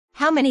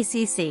How many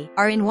cc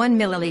are in 1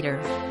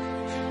 milliliter?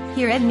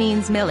 Here M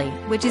means milli,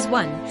 which is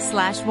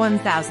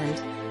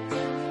 1/1000.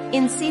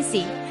 In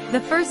cc, the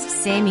first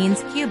say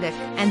means cubic,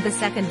 and the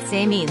second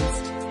say means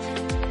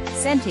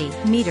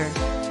centimeter.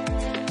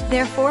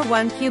 Therefore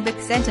 1 cubic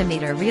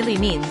centimeter really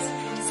means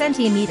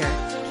centimeter,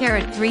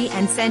 caret 3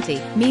 and centi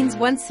means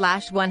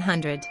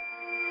 1/100.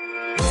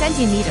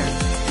 Centimeter,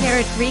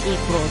 caret 3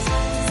 equals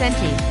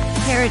centi,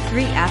 caret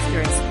 3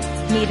 asterisk,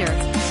 meter,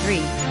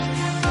 3.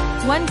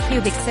 1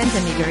 cubic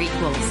centimeter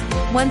equals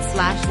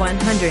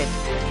 1/100,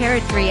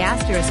 caret 3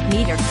 asterisk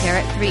meter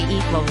caret 3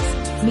 equals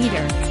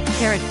meter,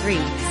 caret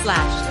 3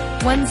 slash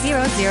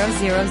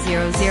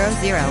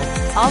 1000000.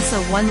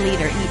 Also 1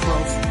 liter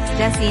equals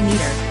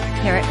decimeter,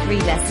 caret 3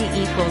 deci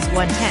equals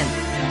 1/10.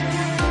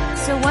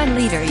 So 1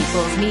 liter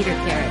equals meter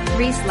caret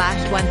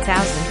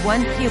 3/1000.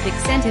 1 cubic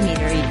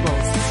centimeter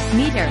equals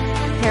meter,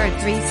 caret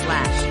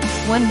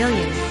 3/1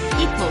 million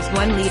equals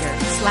 1 liter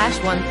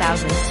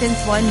 /1000. Since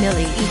 1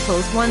 milli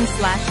equals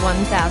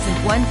 1/1000,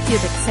 1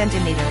 cubic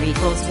centimeter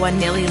equals 1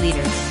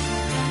 milliliter.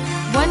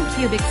 1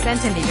 cubic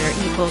centimeter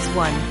equals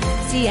 1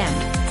 cm,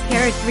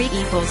 caret 3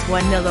 equals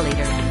 1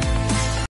 milliliter.